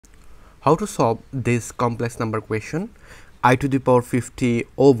How to solve this complex number question? I to the power 50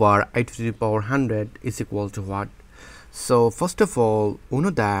 over I to the power 100 is equal to what? So first of all, we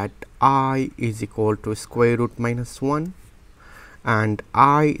know that I is equal to square root minus 1, and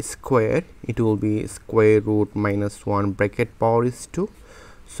I square, it will be square root minus 1 bracket power is 2,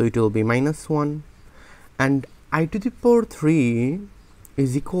 so it will be minus 1, and I to the power 3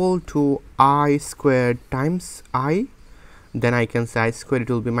 is equal to I squared times I. Then I can say I square, it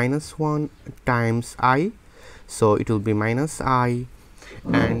will be minus 1 times I, so it will be minus I,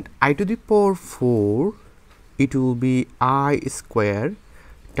 and I to the power 4, it will be I square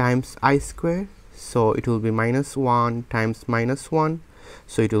times I square, so it will be minus 1 times minus 1,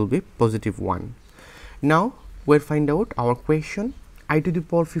 so it will be positive 1. Now we'll find out our question. I to the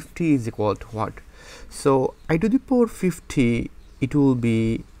power 50 is equal to what? So I to the power 50, it will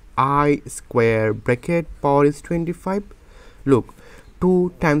be I square bracket power is 25. Look,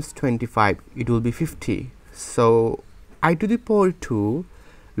 2 times 25, it will be 50. So I to the power 2,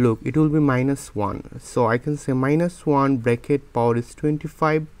 look, it will be minus 1. So I can say minus 1 bracket power is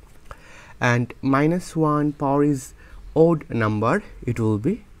 25, and minus 1 power is odd number, it will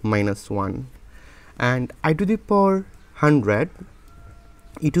be minus 1. And I to the power 100,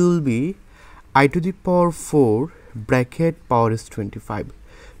 it will be I to the power 4 bracket power is 25.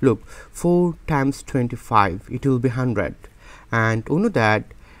 Look, 4 times 25, it will be 100. And we know that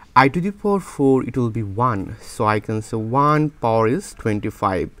I to the power 4, it will be 1, so I can say 1 power is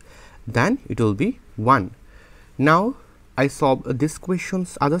 25, then it will be 1. Now I solve this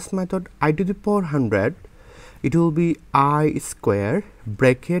question's others method. I to the power 100, it will be I square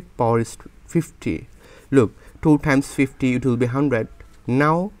bracket power is 50. Look, 2 times 50, it will be 100.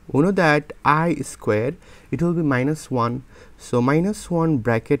 Now we know that I square, it will be minus 1, so minus 1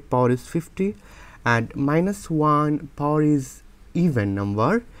 bracket power is 50, and minus 1 power is even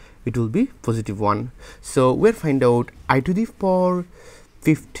number, it will be positive 1. So we'll find out I to the power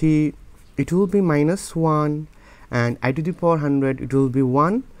 50, it will be minus 1, and I to the power 100, it will be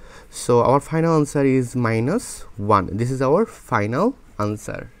 1. So our final answer is minus 1. This is our final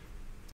answer.